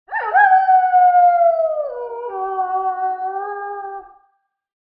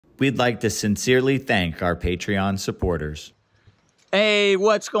We'd like to sincerely thank our Patreon supporters. Hey,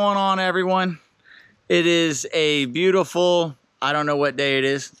 what's going on, everyone? It is a beautiful, I don't know what day it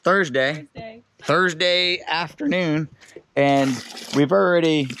is, Thursday afternoon, and we've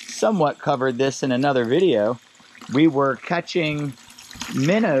already somewhat covered this in another video. We were catching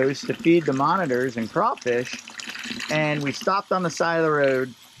minnows to feed the monitors and crawfish, and we stopped on the side of the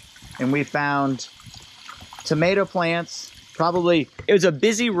road and we found tomato plants. Probably, it was a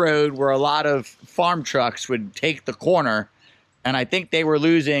busy road where a lot of farm trucks would take the corner, and I think they were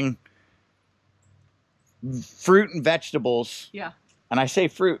losing fruit and vegetables. Yeah. And I say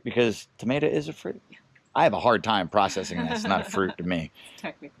fruit because tomato is a fruit. I have a hard time processing this. It's not a fruit to me.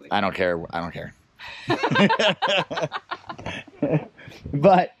 Technically. I don't care. I don't care.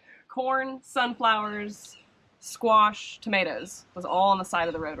 But corn, sunflowers, squash, tomatoes was all on the side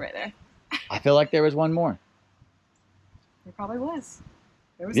of the road right there. I feel like there was one more. There probably was.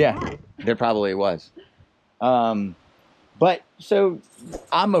 There was there probably was. But so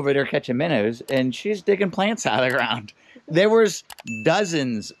I'm over there catching minnows, and she's digging plants out of the ground. There was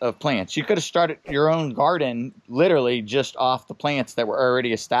dozens of plants. You could have started your own garden literally just off the plants that were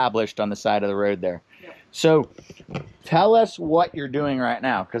already established on the side of the road there. Yep. So tell us what you're doing right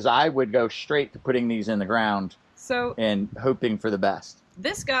now, because I would go straight to putting these in the ground and hoping for the best.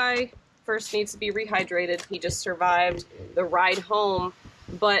 This guy first needs to be rehydrated. He just survived the ride home,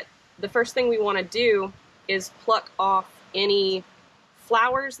 but the first thing we want to do is pluck off any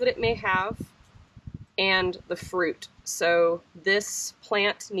flowers that it may have and the fruit. So this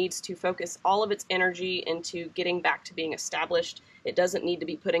plant needs to focus all of its energy into getting back to being established. It doesn't need to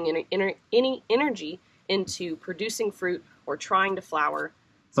be putting any energy into producing fruit or trying to flower.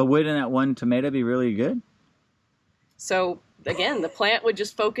 But wouldn't that one tomato be really good? So again, the plant would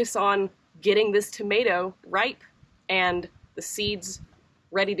just focus on getting this tomato ripe and the seeds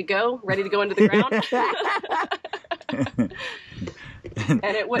ready to go into the ground.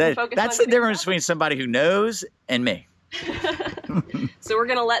 And it wouldn't focus on... That's the difference between somebody who knows and me. So we're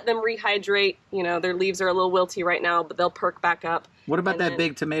going to let them rehydrate. You know, their leaves are a little wilty right now, but they'll perk back up. What about that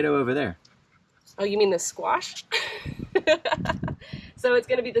big tomato over there? Oh, you mean the squash? So it's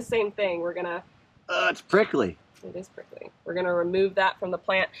going to be the same thing. We're going to... it's prickly. It is prickly. We're going to remove that from the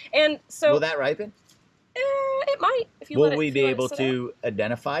plant. And so... Will that ripen? It might. If you Will we be able to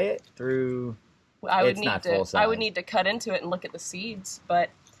identify it through... I would need to cut into it and look at the seeds, but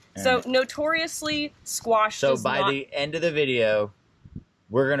so notoriously squash. So by the end of the video,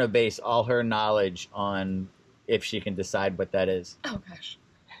 we're gonna base all her knowledge on if she can decide what that is. Oh gosh.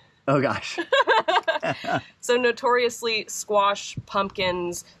 Oh gosh. So notoriously squash,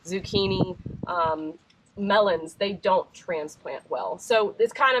 pumpkins, zucchini, melons, they don't transplant well. So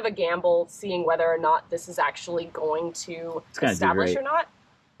it's kind of a gamble seeing whether or not this is actually going to establish or not.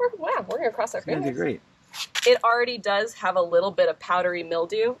 Wow, we're gonna cross our fingers. That'd be great. It already does have a little bit of powdery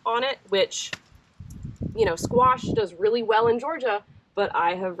mildew on it, which, you know, squash does really well in Georgia, but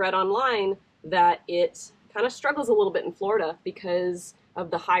I have read online that it kind of struggles a little bit in Florida because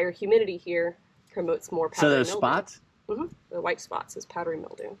of the higher humidity here promotes more powdery mildew. So those spots? Mm-hmm. The white spots is powdery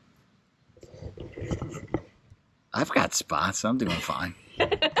mildew. I've got spots. I'm doing fine.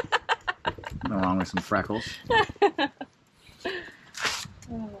 Nothing wrong with some freckles.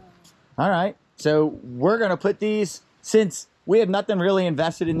 All right, so we're going to put these, since we have nothing really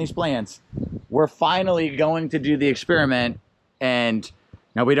invested in these plants, we're finally going to do the experiment. And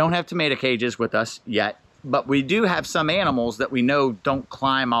now we don't have tomato cages with us yet, but we do have some animals that we know don't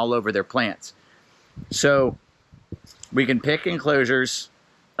climb all over their plants. So we can pick enclosures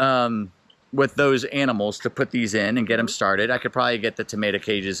with those animals to put these in and get them started. I could probably get the tomato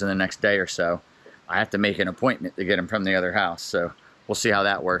cages in the next day or so. I have to make an appointment to get them from the other house, so we'll see how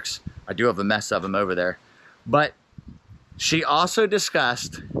that works. I do have a mess of them over there. But she also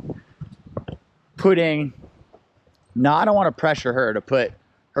discussed putting, no, I don't want to pressure her to put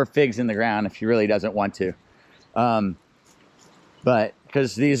her figs in the ground if she really doesn't want to. But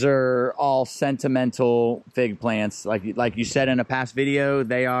because these are all sentimental fig plants, like you said in a past video,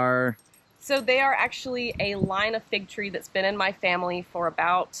 they are... So they are actually a line of fig tree that's been in my family for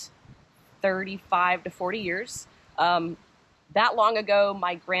about 35 to 40 years. That long ago,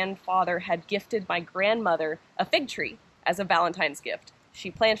 my grandfather had gifted my grandmother a fig tree as a Valentine's gift.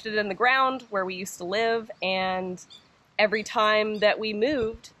 She planted it in the ground where we used to live, and every time that we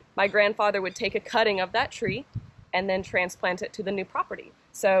moved, my grandfather would take a cutting of that tree and then transplant it to the new property.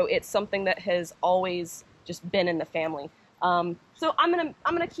 So it's something that has always just been in the family. So I'm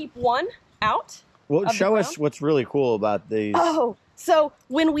gonna keep one out. Well, show us what's really cool about these. Oh, so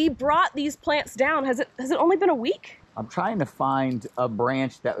when we brought these plants down, has it only been a week? I'm trying to find a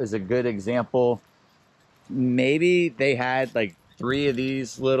branch that was a good example. Maybe they had like 3 of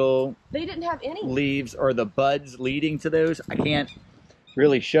these little They didn't have any leaves or the buds leading to those. I can't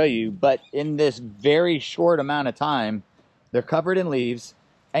really show you, but in this very short amount of time, they're covered in leaves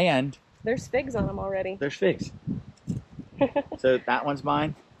and There's figs on them already. there's figs. So that one's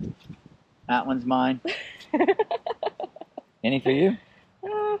mine. That one's mine. Any for you?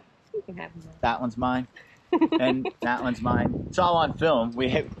 You can have them. That one's mine. And that one's mine. It's all on film. We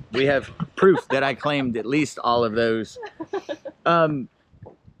have proof that I claimed at least all of those. I'm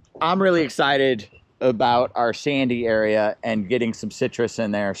really excited about our sandy area and getting some citrus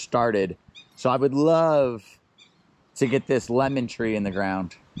in there started. So I would love to get this lemon tree in the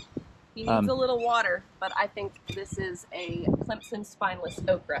ground. He needs a little water, but I think this is a Clemson spineless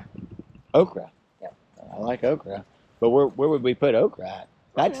okra. Okra. Yep. I like okra. But where would we put okra at?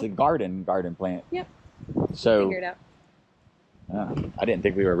 That's the garden plant. Yep. So Figure it out. I didn't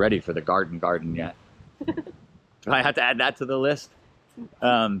think we were ready for the garden yet. Do I have to add that to the list?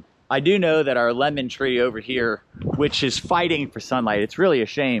 I do know that our lemon tree over here, which is fighting for sunlight, it's really a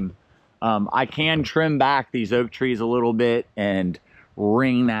shame. I can trim back these oak trees a little bit and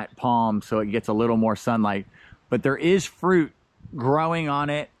ring that palm so it gets a little more sunlight. But there is fruit growing on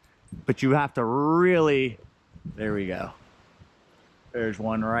it, but you have to really, there we go. There's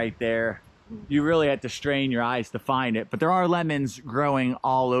one right there. You really have to strain your eyes to find it, but there are lemons growing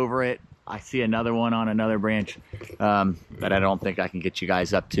all over it. I see another one on another branch that I don't think I can get you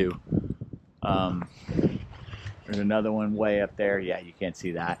guys up to. There's another one way up there. Yeah, you can't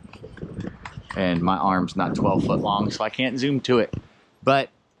see that. And my arm's not 12 foot long, so I can't zoom to it. But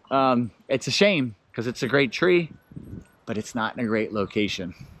it's a shame because it's a great tree, but it's not in a great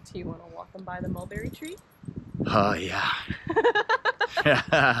location. Do you want to walk them by the mulberry tree? Oh, yeah.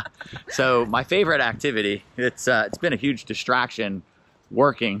 So my favorite activity, it's been a huge distraction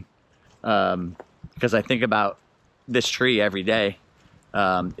working because I think about this tree every day,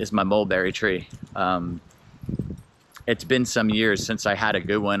 is my mulberry tree. It's been some years since I had a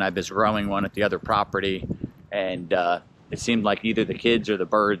good one. I was growing one at the other property, and it seemed like either the kids or the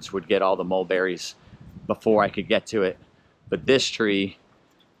birds would get all the mulberries before I could get to it. But this tree,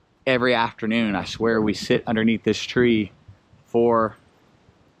 every afternoon, I swear we sit underneath this tree for,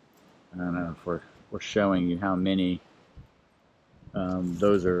 I don't know if we're showing you how many.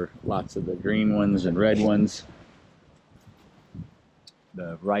 Those are lots of the green ones and red ones.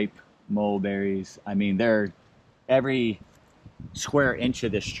 The ripe mulberries. I mean, every square inch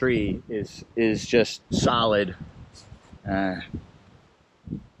of this tree is just solid. Trying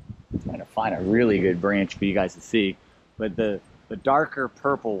to find a really good branch for you guys to see, but the darker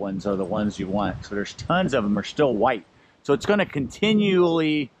purple ones are the ones you want. So there's tons of them are still white. So it's going to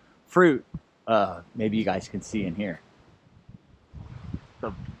continually fruit. Maybe you guys can see in here.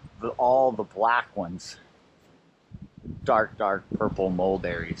 All the black ones. Dark purple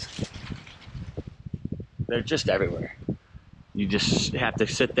mulberries. They're just everywhere. You just have to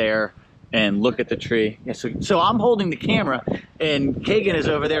sit there and look at the tree. Yeah, so I'm holding the camera, and Kagan is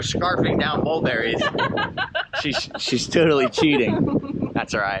over there scarfing down mulberries. She's totally cheating.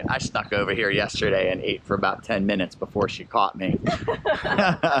 That's all right. I snuck over here yesterday and ate for about 10 minutes before she caught me.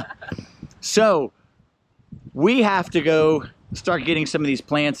 So we have to go start getting some of these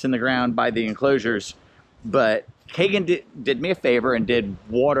plants in the ground by the enclosures, but Kagan did me a favor and did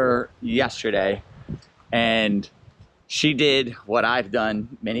water yesterday, and she did what I've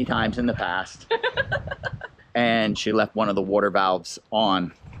done many times in the past, and she left one of the water valves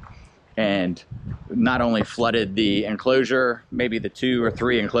on, and not only flooded the enclosure, maybe the 2 or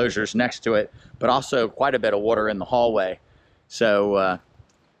 3 enclosures next to it, but also quite a bit of water in the hallway. So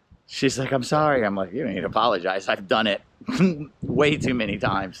she's like, I'm sorry. I'm like, you don't need to apologize. I've done it way too many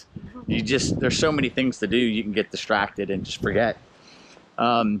times. There's so many things to do, you can get distracted and just forget.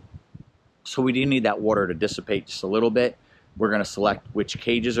 So we do need that water to dissipate just a little bit. We're going to select which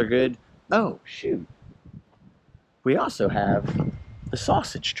cages are good. Oh, shoot. We also have a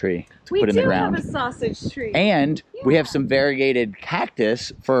sausage tree to put in the ground. We do have a sausage tree. And we have some variegated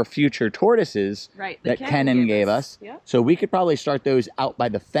cactus for future tortoises that Kagan gave us. Yep. So we could probably start those out by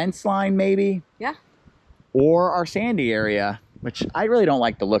the fence line maybe. Yeah. Or our sandy area, which I really don't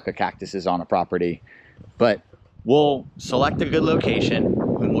like the look of cactuses on a property. But we'll select a good location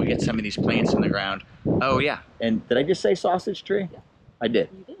and we'll get some of these plants in the ground. Oh yeah, and did I just say sausage tree? Yeah. I did.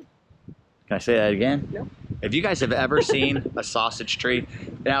 You did. Can I say that again? No. If you guys have ever seen a sausage tree,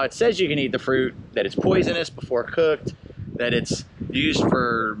 now it says you can eat the fruit, that it's poisonous before cooked, that it's used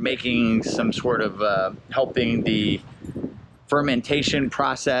for making some sort of helping the fermentation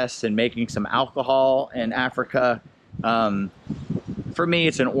process and making some alcohol in Africa. For me,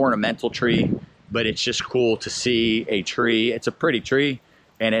 it's an ornamental tree, but it's just cool to see a tree. It's a pretty tree,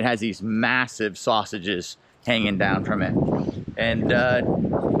 and it has these massive sausages hanging down from it. And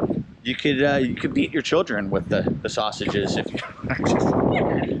you could beat your children with the sausages if you.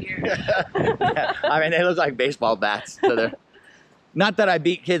 I mean, they look like baseball bats. So they're not that I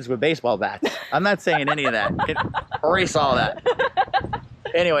beat kids with baseball bats. I'm not saying any of that. Erase all that.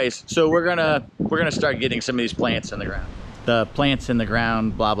 Anyways, so we're gonna start getting some of these plants in the ground. The plants in the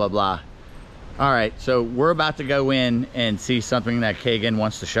ground, blah blah blah. All right, so we're about to go in and see something that Kagan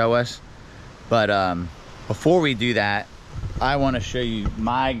wants to show us. But before we do that, I want to show you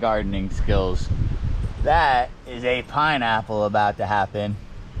my gardening skills. That is a pineapple about to happen.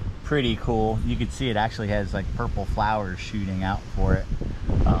 Pretty cool. You can see it actually has like purple flowers shooting out for it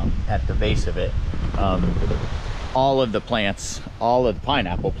at the base of it. All of the plants, all of the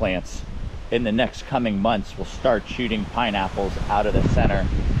pineapple plants in the next coming months will start shooting pineapples out of the center.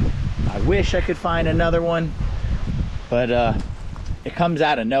 I wish I could find another one, but it comes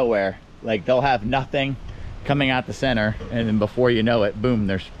out of nowhere. Like they'll have nothing coming out the center, and then before you know it, boom,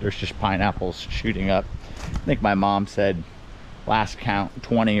 there's just pineapples shooting up. I think my mom said last count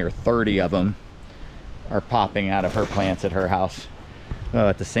 20 or 30 of them are popping out of her plants at her house. Oh,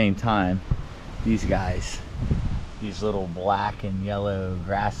 at the same time, these guys, these little black and yellow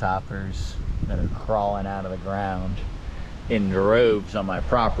grasshoppers that are crawling out of the ground in droves on my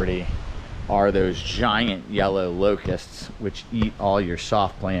property are those giant yellow locusts which eat all your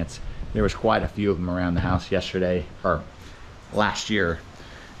soft plants. There was quite a few of them around the house yesterday, or last year,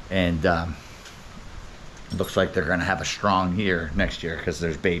 and it looks like they're gonna have a strong year next year because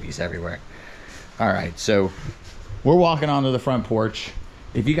there's babies everywhere. All right, so we're walking onto the front porch.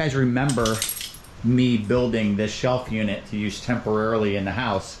 If you guys remember me building this shelf unit to use temporarily in the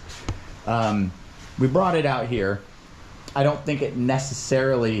house, we brought it out here. I don't think it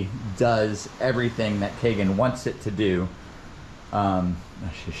necessarily does everything that Kagan wants it to do.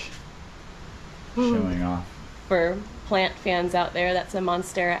 She's showing off. For plant fans out there, that's a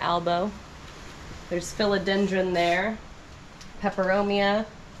Monstera albo. There's philodendron there, peperomia,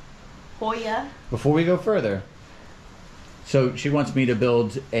 Hoya. Before we go further, so she wants me to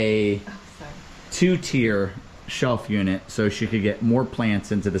build a two-tier shelf unit so she could get more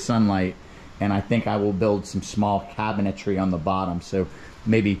plants into the sunlight, and I think I will build some small cabinetry on the bottom. So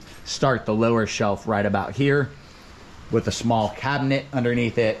maybe start the lower shelf right about here with a small cabinet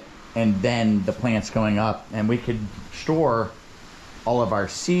underneath it, and then the plants going up, and we could store all of our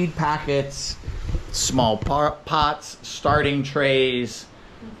seed packets, small pots, starting trays,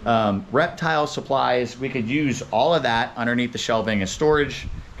 reptile supplies. We could use all of that underneath the shelving as storage,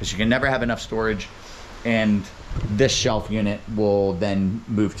 because you can never have enough storage. And this shelf unit will then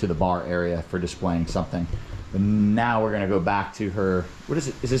move to the bar area for displaying something. But now we're gonna go back to her, what is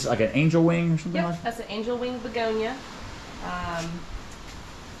it? Is this like an angel wing or something? Yep, like that? that's an angel wing begonia.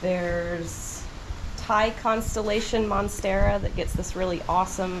 There's Thai constellation Monstera that gets this really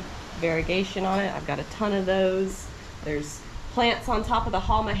awesome variegation on it. I've got a ton of those. There's plants on top of the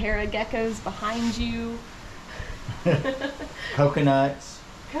Halmahera geckos behind you. Coconuts.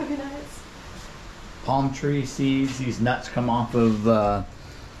 Coconuts. Palm tree seeds. These nuts come off of,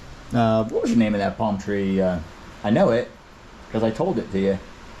 what was the name of that palm tree? I know it because I told it to you.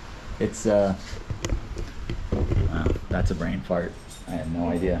 It's, that's a brain fart. I have no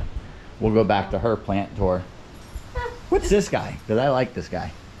idea. We'll go back to her plant tour. What's this guy? Because I like this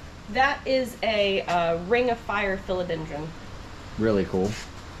guy. That is a ring of fire philodendron. Really cool.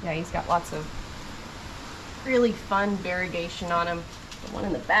 Yeah, he's got lots of really fun variegation on him. The one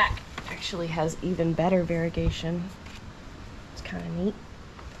in the back actually has even better variegation. It's kind of neat.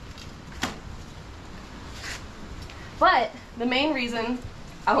 But the main reason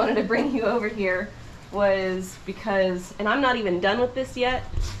I wanted to bring you over here was because, and I'm not even done with this yet,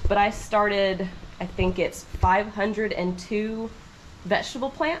 but I started, I think it's 502 vegetable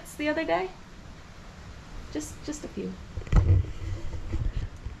plants the other day. Just a few.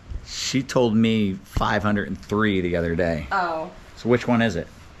 She told me 503 the other day. Oh. So which one is it?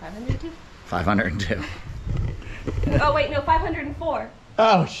 502? 502. Oh wait, no, 504.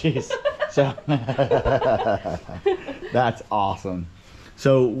 Oh, jeez. So that's awesome.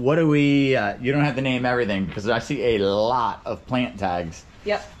 So what do we, you don't have to name everything because I see a lot of plant tags.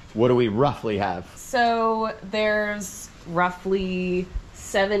 Yep. What do we roughly have? So there's roughly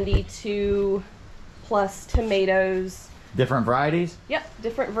 72 plus tomatoes. Different varieties? Yep,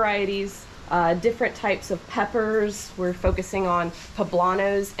 different varieties. Different types of peppers. We're focusing on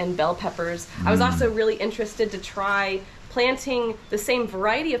poblanos and bell peppers. I was also really interested to try planting the same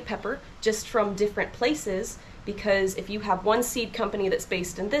variety of pepper just from different places because if you have one seed company that's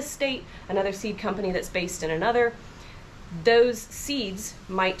based in this state, another seed company that's based in another, those seeds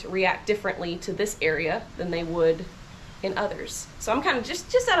might react differently to this area than they would in others. So I'm kind of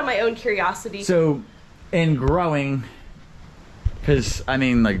just out of my own curiosity. So in growing, because I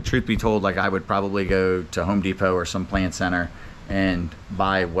mean, like, truth be told, like, I would probably go to Home Depot or some plant center and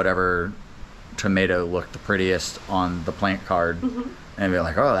buy whatever tomato looked the prettiest on the plant card, and be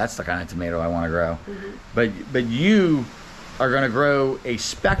like, oh, that's the kind of tomato I want to grow. But you are going to grow a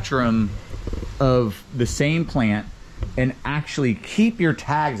spectrum of the same plant and actually keep your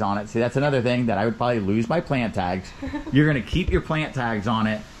tags on it. See, that's another thing that I would probably lose my plant tags. You're going to keep your plant tags on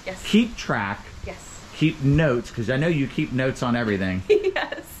it. Yes. Keep track. Yes. Keep notes, because I know you keep notes on everything.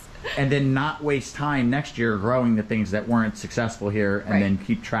 Yes. And then not waste time next year growing the things that weren't successful here, and then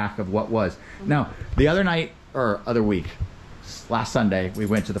keep track of what was. Now, the other night, or other week, last Sunday, we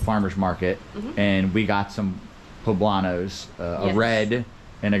went to the farmer's market and we got some poblanos, a red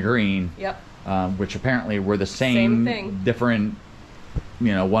and a green. Yep. Which apparently were the same thing. Different,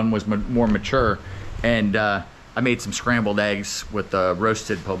 you know, one was more mature. And I made some scrambled eggs with the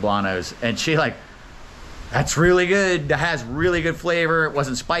roasted poblanos, and she like, that's really good. That has really good flavor. It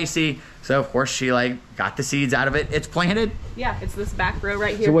wasn't spicy. So of course she like got the seeds out of it. It's planted. Yeah, it's this back row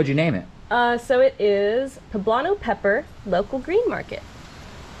right here. So what'd you name it? So it is Poblano Pepper Local Green Market.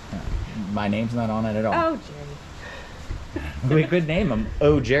 My name's not on it at all. Oh, Jerry. We could name them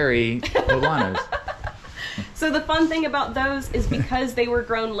Oh Jerry Poblanos. So the fun thing about those is because they were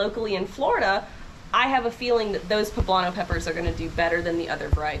grown locally in Florida, I have a feeling that those poblano peppers are going to do better than the other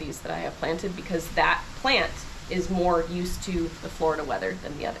varieties that I have planted, because that plant is more used to the Florida weather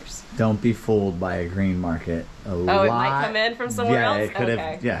than the others. Don't be fooled by a green market. It might come in from somewhere else? It could have,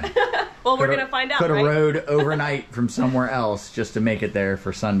 Okay. yeah. Well, we're going to find out, Could have right? rode overnight from somewhere else just to make it there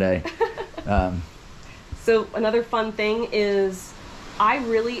for Sunday. So another fun thing is I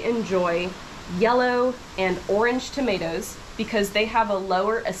really enjoy yellow and orange tomatoes because they have a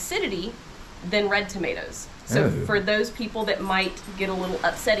lower acidity than red tomatoes. So for those people that might get a little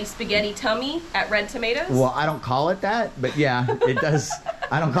upsetty spaghetti tummy at red tomatoes. Well, I don't call it that, but yeah, it does.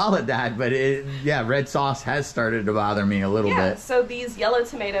 I don't call it that, but red sauce has started to bother me a little bit. So these yellow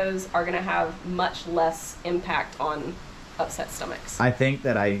tomatoes are going to have much less impact on upset stomachs. I think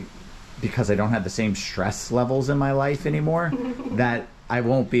that because I don't have the same stress levels in my life anymore, that I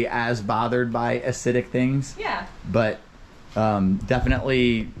won't be as bothered by acidic things. Yeah. But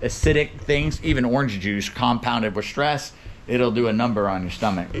definitely acidic things, even orange juice compounded with stress, it'll do a number on your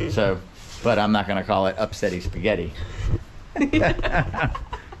stomach. So, but I'm not going to call it upsetty spaghetti.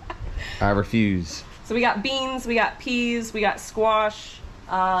 I refuse. So we got beans, we got peas, we got squash,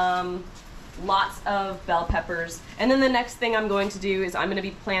 lots of bell peppers. And then the next thing I'm going to do is I'm going to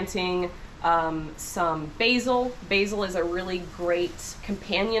be planting some basil. Basil is a really great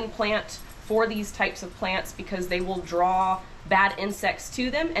companion plant for these types of plants because they will draw bad insects to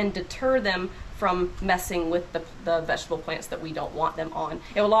them and deter them from messing with the vegetable plants that we don't want them on.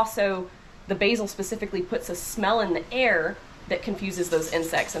 It will also, the basil specifically puts a smell in the air that confuses those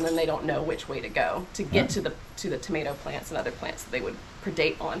insects, and then they don't know which way to go to get to the tomato plants and other plants that they would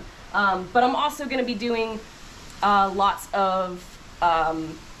predate on. But I'm also going to be doing lots of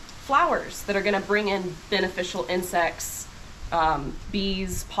flowers that are going to bring in beneficial insects,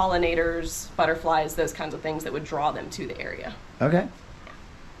 bees, pollinators, butterflies, those kinds of things that would draw them to the area. Okay.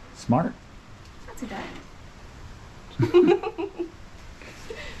 Smart. Not too bad.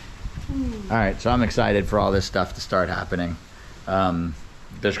 All right, so I'm excited for all this stuff to start happening.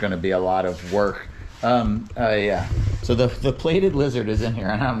 There's going to be a lot of work. Yeah. So the plated lizard is in here,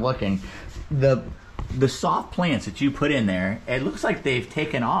 and I'm looking. The soft plants that you put in there, it looks like they've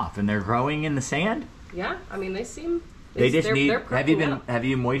taken off and they're growing in the sand. Yeah, I mean they seem. They just they're need. perking up. Have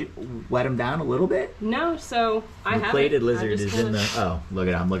you wet them down a little bit? No, so I haven't. The plated lizard is in the. Oh, look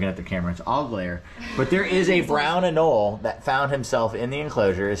at it! I'm looking at the camera. It's all glare. But there is a brown anole that found himself in the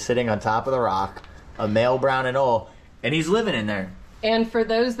enclosure, is sitting on top of the rock, a male brown anole, and he's living in there. And for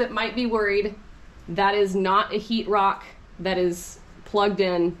those that might be worried, that is not a heat rock that is plugged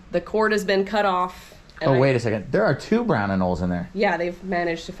in. The cord has been cut off. Oh, wait a second. There are two brown anoles in there. Yeah, they've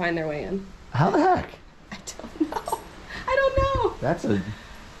managed to find their way in. How the heck? I don't know. I don't know.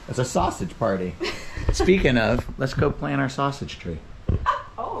 That's a sausage party. Speaking of, let's go plant our sausage tree.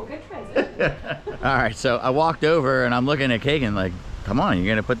 Oh, good transition. All right, so I walked over and I'm looking at Kagan like, come on,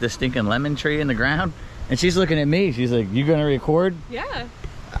 you're gonna put this stinking lemon tree in the ground? And she's looking at me. She's like, you gonna record? Yeah.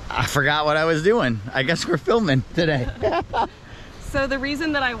 I forgot what I was doing. I guess we're filming today. So the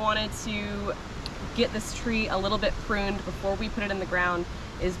reason that I wanted to get this tree a little bit pruned before we put it in the ground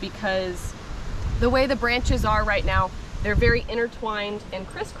is because The way the branches are right now, they're very intertwined and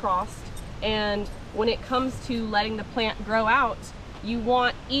crisscrossed, and when it comes to letting the plant grow out, you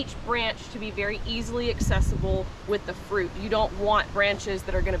want each branch to be very easily accessible with the fruit. You don't want branches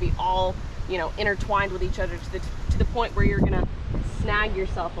that are going to be all, you know, intertwined with each other to the point where you're going to snag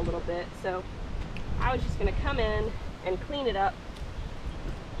yourself a little bit. So I was just going to come in and clean it up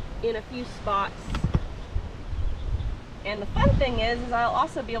in a few spots. And the fun thing is I'll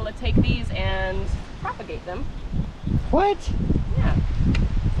also be able to take these and propagate them. What? Yeah.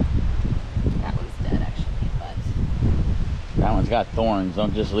 That one's dead actually, but That one's got thorns.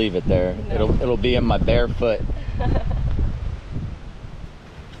 Don't just leave it there. No. It'll be in my bare foot. so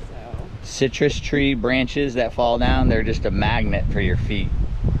Citrus tree branches that fall down, they're just a magnet for your feet.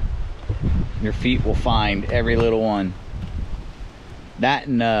 Your feet will find every little one. That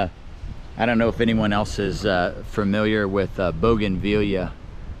and I don't know if anyone else is familiar with bougainvillea.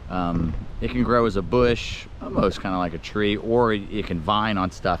 It can grow as a bush, almost kind of like a tree, or it can vine on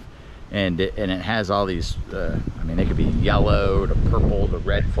stuff. And it has all these, I mean, they could be yellow to purple to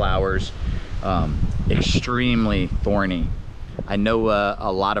red flowers. Extremely thorny. I know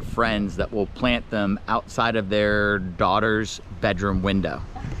a lot of friends that will plant them outside of their daughter's bedroom window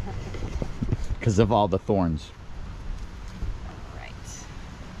because of all the thorns. Alright.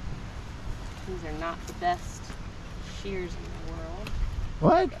 These are not the best shears in the world.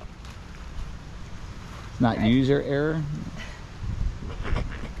 What? It's not user error?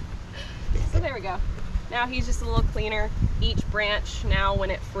 So there we go. Now he's just a little cleaner. Each branch now when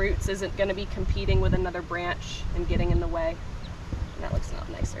it fruits isn't going to be competing with another branch and getting in the way. And that looks a lot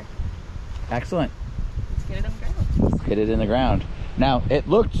nicer. Excellent. Let's get it on the ground. Let's get it in the ground. Now, it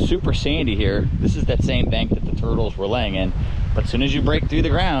looked super sandy here. This is that same bank that the turtles were laying in. But as soon as you break through the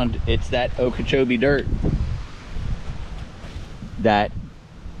ground, it's that Okeechobee dirt that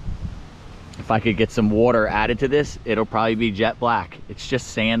if I could get some water added to this, it'll probably be jet black. It's just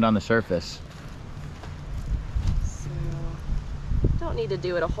sand on the surface. So, don't need to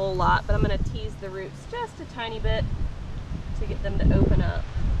do it a whole lot, but I'm going to tease the roots just a tiny bit to get them to open up.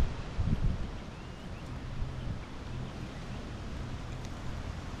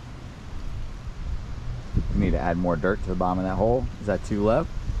 We need to add more dirt to the bottom of that hole. Is that too low?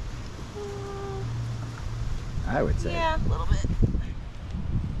 I would say. Yeah, a little bit.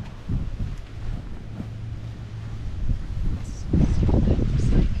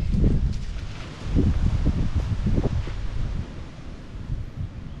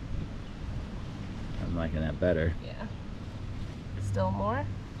 I'm liking that better. Yeah. Still more?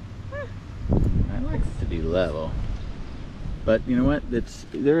 I like it to be level. But you know what?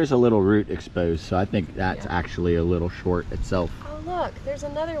 There is a little root exposed, so I think that's actually a little short itself. Oh look, there's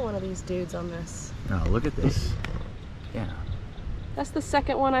another one of these dudes on this. Oh, look at this. Yeah. That's the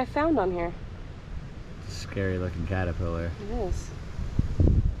second one I found on here. Scary looking caterpillar. It is.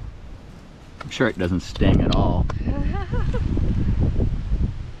 I'm sure it doesn't sting at all.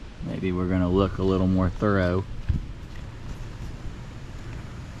 Maybe we're gonna look a little more thorough.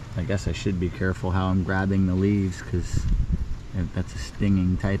 I guess I should be careful how I'm grabbing the leaves, because that's a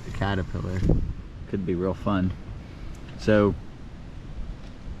stinging type of caterpillar. Could be real fun. So,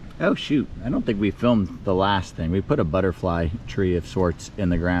 oh shoot, I don't think we filmed the last thing. We put a butterfly tree of sorts in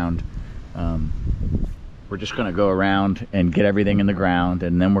the ground. We're just gonna go around and get everything in the ground,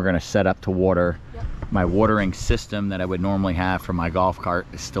 and then we're gonna set up to water. Yep. My watering system that I would normally have for my golf cart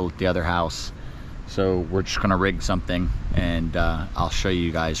is still at the other house. So we're just gonna rig something, and I'll show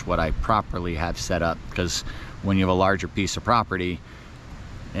you guys what I properly have set up, because when you have a larger piece of property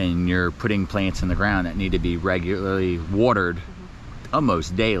and you're putting plants in the ground that need to be regularly watered,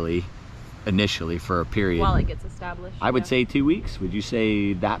 almost daily initially for a period. While it gets established. I would say 2 weeks. Would you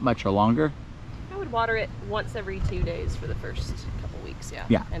say that much or longer? I would water it once every 2 days for the first couple weeks, yeah.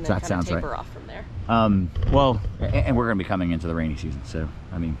 Yeah, and so then that kind of sounds right. taper off from there. Well, and we're gonna be coming into the rainy season, so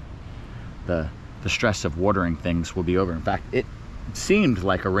I mean, the stress of watering things will be over. In fact, it seemed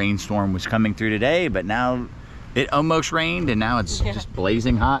like a rainstorm was coming through today, but now it almost rained, and now it's just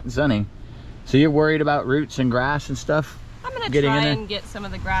blazing hot and sunny. So you're worried about roots and grass and stuff? I'm gonna try and get some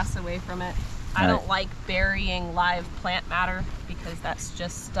of the grass away from it. I don't like burying live plant matter, because that's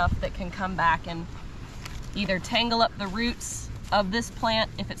just stuff that can come back and either tangle up the roots of this plant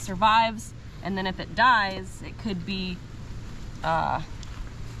if it survives, and then if it dies, it could be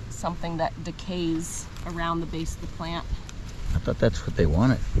something that decays around the base of the plant. I thought that's what they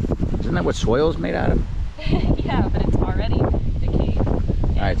wanted. Isn't that what soil is made out of? Yeah, but it's already decayed.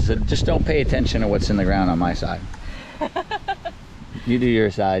 All right, so just don't pay attention to what's in the ground on my side. You do your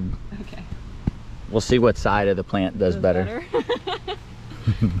side. Okay. We'll see what side of the plant does better.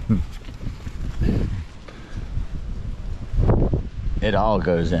 It all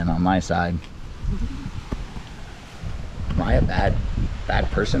goes in on my side. Am I a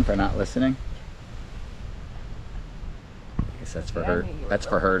bad person for not listening? I guess that's for her. That's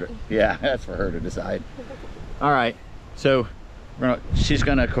for her. Yeah, that's for her to decide. All right, so she's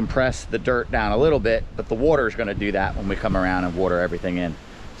gonna compress the dirt down a little bit, but the water is gonna do that when we come around and water everything in.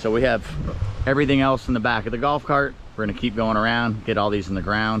 So we have everything else in the back of the golf cart. We're gonna keep going around, get all these in the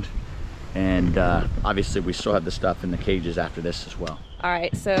ground. And obviously we still have the stuff in the cages after this as well. All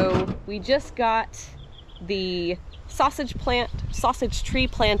right, so we just got the sausage tree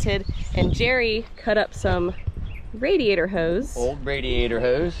planted, and Jerry cut up some radiator hose. Old radiator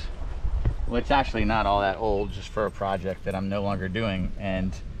hose. Well, it's actually not all that old, just for a project that I'm no longer doing.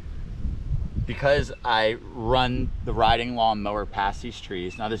 And because I run the riding lawnmower past these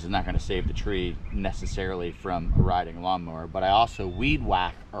trees, now this is not going to save the tree necessarily from a riding lawnmower, but I also weed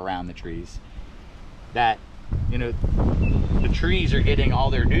whack around the trees, that, you know, the trees are getting all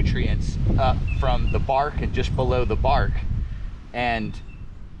their nutrients up from the bark and just below the bark. And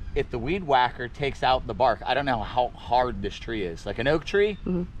if the weed whacker takes out the bark, I don't know how hard this tree is. Like an oak tree,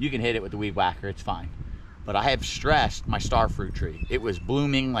 you can hit it with the weed whacker, it's fine. But I have stressed my star fruit tree. It was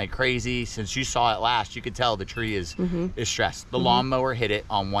blooming like crazy. Since you saw it last, you could tell the tree is stressed. The lawnmower hit it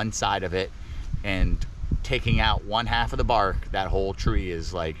on one side of it, and taking out one half of the bark, that whole tree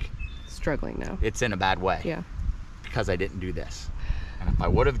is like struggling now. It's in a bad way. Yeah. Because I didn't do this. And if I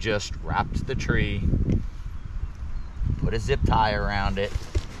would have just wrapped the tree, put a zip tie around it.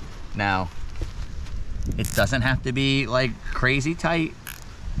 Now, it doesn't have to be like crazy tight,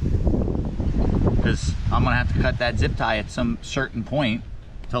 because I'm gonna have to cut that zip tie at some certain point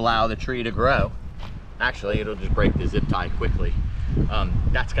to allow the tree to grow. Actually, it'll just break the zip tie quickly.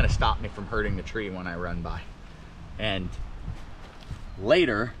 That's gonna stop me from hurting the tree when I run by. And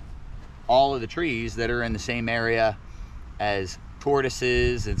later, all of the trees that are in the same area as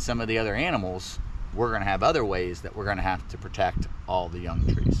tortoises and some of the other animals, we're gonna have other ways that we're gonna have to protect all the young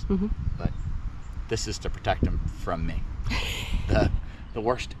trees. But this is to protect them from me. The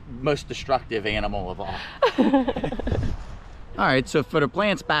worst, most destructive animal of all. All right, so for the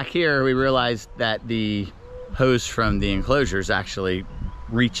plants back here, we realized that the hose from the enclosures actually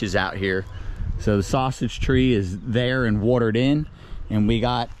reaches out here. So the sausage tree is there and watered in, and we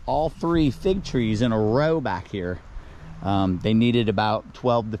got all 3 fig trees in a row back here. They needed about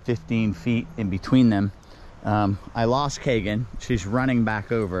 12 to 15 feet in between them. I lost Kagan. She's running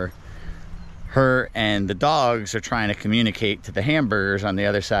back over. Her and the dogs are trying to communicate to the hamburgers on the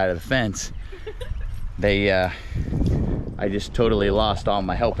other side of the fence. I just totally lost all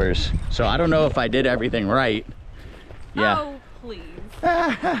my helpers. So I don't know if I did everything right. Yeah. Oh, please.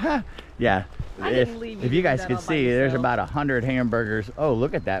 Yeah. If you guys could see, there's about 100 hamburgers. Oh,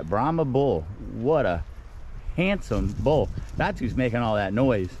 look at that Brahma bull. What a handsome bull. That's who's making all that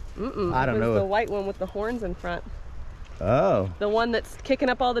noise. I don't know. The white one with the horns in front. Oh. The one that's kicking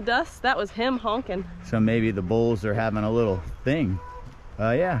up all the dust, that was him honking. So maybe the bulls are having a little thing.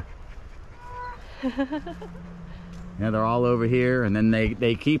 Yeah. Yeah, they're all over here, and then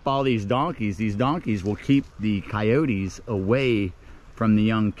they keep all these donkeys. These donkeys will keep the coyotes away from the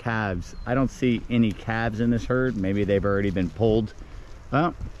young calves. I don't see any calves in this herd. Maybe they've already been pulled.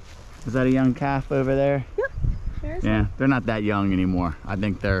 Oh, is that a young calf over there? Yeah. Yeah, they're not that young anymore. I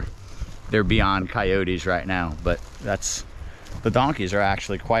think they're beyond coyotes right now, but the donkeys are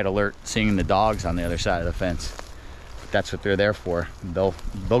actually quite alert seeing the dogs on the other side of the fence. That's what they're there for. They'll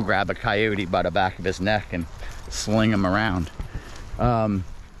grab a coyote by the back of his neck and sling him around.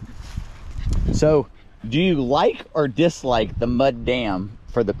 So do you like or dislike the mud dam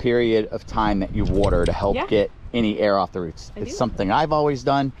for the period of time that you water to help get any air off the roots? It's something I've always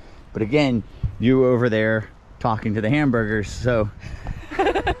done, but again, you were over there talking to the hamburgers, so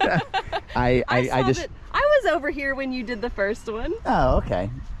I was over here when you did the first one. Oh, okay.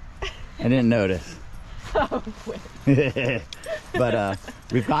 I didn't notice. Oh, quit. But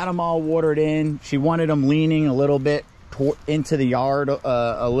we've got them all watered in. She wanted them leaning a little bit into the yard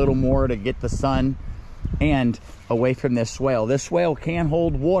a little more to get the sun and away from this swale. This swale can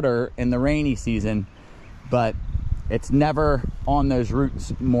hold water in the rainy season, but it's never on those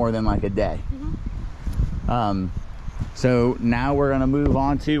roots more than like a day. So now we're gonna move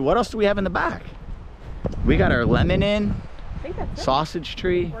on to, what else do we have in the back? We got our lemon in, I think that's it. Sausage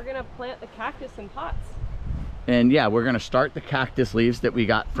tree. We're gonna plant the cactus in pots. And yeah, we're gonna start the cactus leaves that we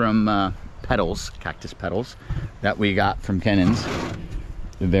got from cactus petals that we got from Kennan's.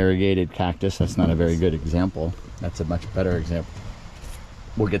 The variegated cactus, that's not a very good example. That's a much better example.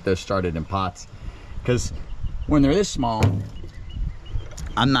 We'll get those started in pots, because when they're this small,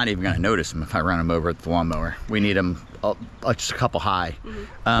 I'm not even going to notice them if I run them over with the lawnmower. We need them just a couple high.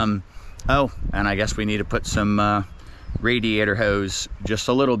 Oh, and I guess we need to put some radiator hose just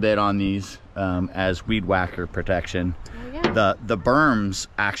a little bit on these as weed whacker protection. Oh, yeah. The berms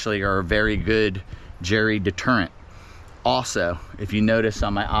actually are a very good Jerry deterrent. Also, if you notice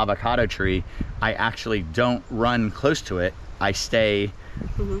on my avocado tree, I actually don't run close to it. I stay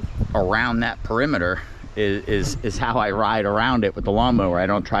around that perimeter is how I ride around it with the lawnmower. I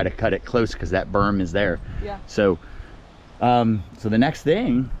don't try to cut it close because that berm is there. Yeah. So, so the next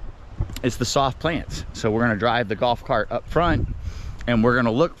thing is the soft plants. So we're gonna drive the golf cart up front and we're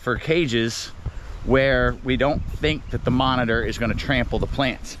gonna look for cages where we don't think that the monitor is gonna trample the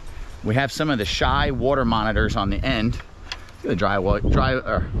plants. We have some of the shy water monitors on the end. The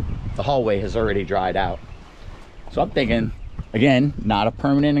the hallway has already dried out. So I'm thinking, again, not a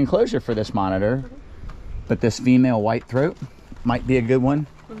permanent enclosure for this monitor, but this female white throat might be a good one.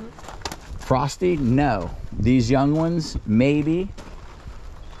 Frosty, no. These young ones, maybe.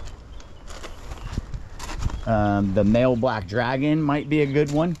 The male black dragon might be a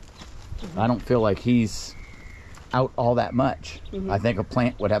good one. I don't feel like he's out all that much. I think a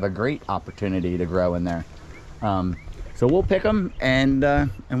plant would have a great opportunity to grow in there. So we'll pick them and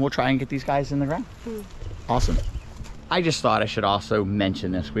we'll try and get these guys in the ground. Awesome. I just thought I should also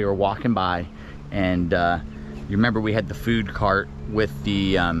mention this. We were walking by and you remember we had the food cart with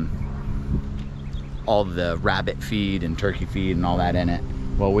the all the rabbit feed and turkey feed and all that in it.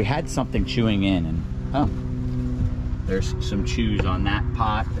 Well, we had something chewing in and oh, there's some chews on that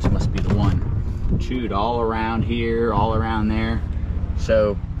pot. This must be the one. Chewed all around here, all around there.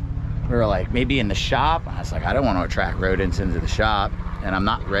 So we were like, maybe in the shop. I was like, I don't want to attract rodents into the shop, and I'm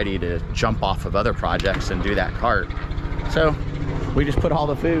not ready to jump off of other projects and do that cart. So we just put all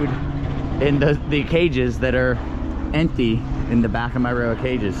the food in the cages that are empty in the back of my row of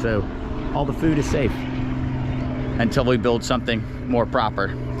cages. So all the food is safe until we build something more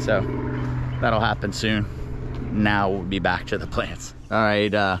proper. So that'll happen soon. Now we'll be back to the plants. All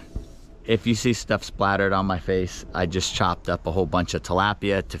right, if you see stuff splattered on my face, I just chopped up a whole bunch of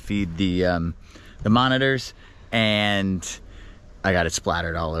tilapia to feed the monitors, and I got it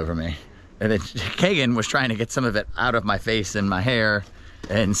splattered all over me. And then Kagan was trying to get some of it out of my face and my hair,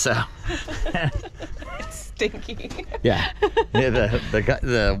 and so it's stinky. Yeah,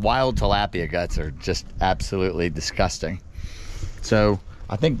 the wild tilapia guts are just absolutely disgusting. So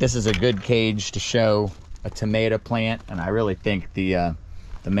I think this is a good cage to show a tomato plant, and I really think the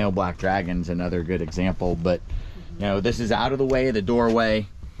male black dragon's another good example. But you know, this is out of the way of the doorway.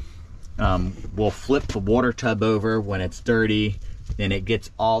 We'll flip the water tub over when it's dirty, and it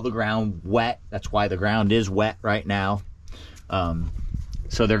gets all the ground wet. That's why the ground is wet right now.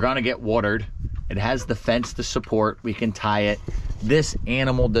 So they're gonna get watered. It has the fence to support. We can tie it. This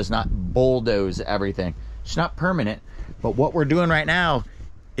animal does not bulldoze everything. It's not permanent, but what we're doing right now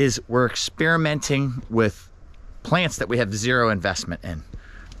is we're experimenting with plants that we have zero investment in.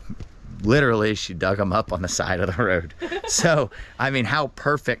 Literally, she dug them up on the side of the road. So, I mean, how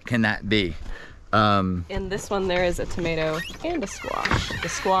perfect can that be? In this one, there is a tomato and a squash. The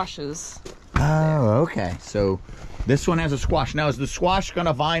squash is oh, okay. So this one has a squash. Now, is the squash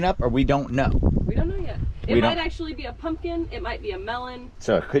gonna vine up, or we don't know? We don't know yet. It might actually be a pumpkin. It might be a melon.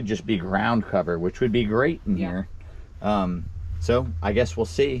 So it could just be ground cover, which would be great in here. So I guess we'll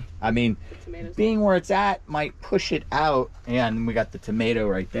see. I mean, being where it's at might push it out. And we got the tomato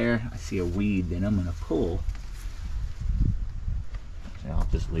right there. I see a weed that I'm gonna pull. So I'll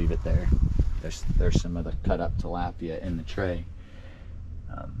just leave it there. There's some of the cut up tilapia in the tray.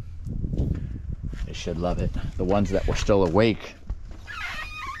 They should love it. The ones that were still awake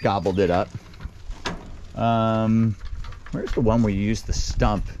gobbled it up. Where's the one where you use the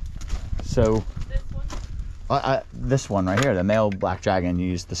stump? So this one right here, the male black dragon,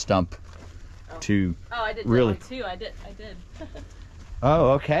 used the stump to I did really. That one too. I did.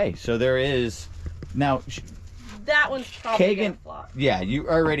 Oh, okay. So there is now. That one's probably gonna flop. Yeah, you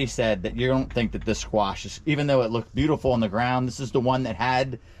already said that you don't think that this squash is, even though it looked beautiful on the ground, this is the one that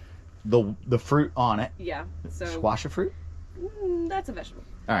had the fruit on it. Yeah. So squash a fruit? That's a vegetable.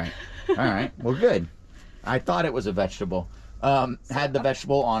 All right. All right. Well, good. I thought it was a vegetable. Had the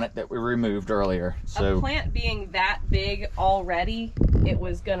vegetable on it that we removed earlier. So a plant being that big already, it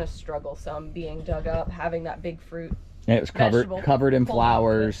was gonna struggle some being dug up, having that big fruit. And it was covered in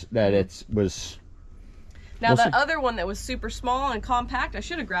flowers. That it was. Now that other one that was super small and compact, I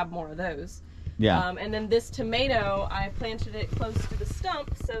should have grabbed more of those. Yeah. And then this tomato, I planted it close to the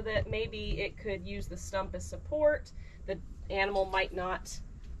stump so that maybe it could use the stump as support. The animal might not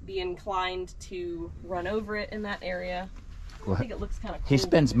be inclined to run over it in that area. I think it looks kind of cool. He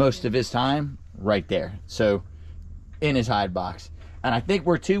spends most of his time right there, so in his hide box. And I think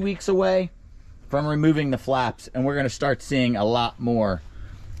we're 2 weeks away from removing the flaps, and we're going to start seeing a lot more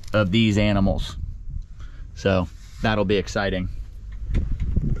of these animals. So that'll be exciting.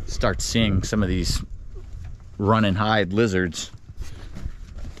 Start seeing some of these run and hide lizards.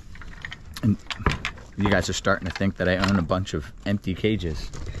 And you guys are starting to think that I own a bunch of empty cages.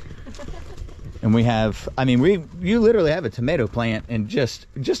 And we have, I mean, you literally have a tomato plant in just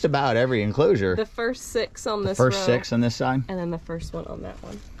about every enclosure. The first 6 on this row. First 6 on this side. And then the first one on that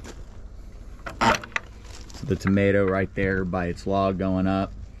one. The tomato right there by its log going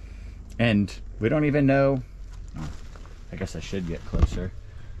up. And we don't even know, I guess I should get closer.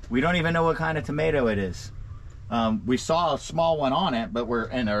 We don't even know what kind of tomato it is. We saw a small one on it, but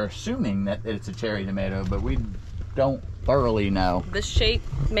are assuming that it's a cherry tomato, but we don't thoroughly know. The shape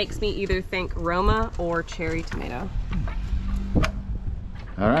makes me either think Roma or cherry tomato.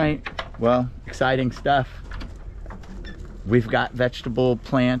 All right, well, exciting stuff. We've got vegetable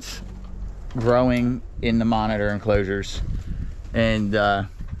plants growing in the monitor enclosures, and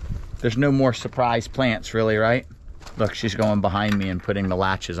there's no more surprise plants really, right? Look, she's going behind me and putting the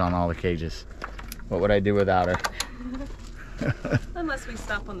latches on all the cages. What would I do without her? Unless we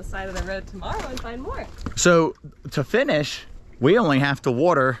stop on the side of the road tomorrow and find more. So to finish, we only have to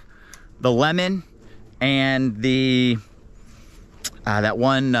water the lemon and the that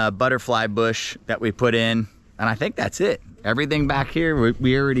one butterfly bush that we put in, and I think that's it. Everything back here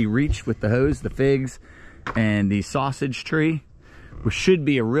we already reached with the hose, the figs, and the sausage tree, which should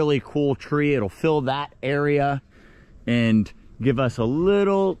be a really cool tree. It'll fill that area and give us a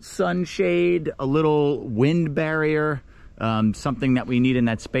little sunshade, a little wind barrier, something that we need in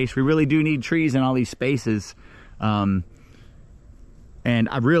that space. We really do need trees in all these spaces. And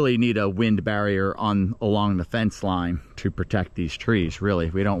I really need a wind barrier along the fence line to protect these trees,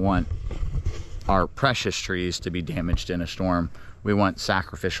 really. We don't want our precious trees to be damaged in a storm. We want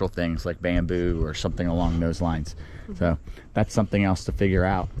sacrificial things like bamboo or something along those lines. So that's something else to figure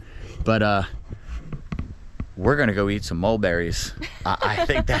out. But we're gonna go eat some mulberries. I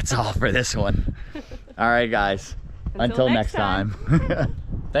think that's all for this one. All right, guys. Until next time.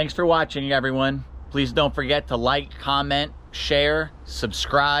 Thanks for watching, everyone. Please don't forget to like, comment, share,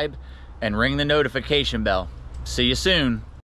 subscribe, and ring the notification bell. See you soon.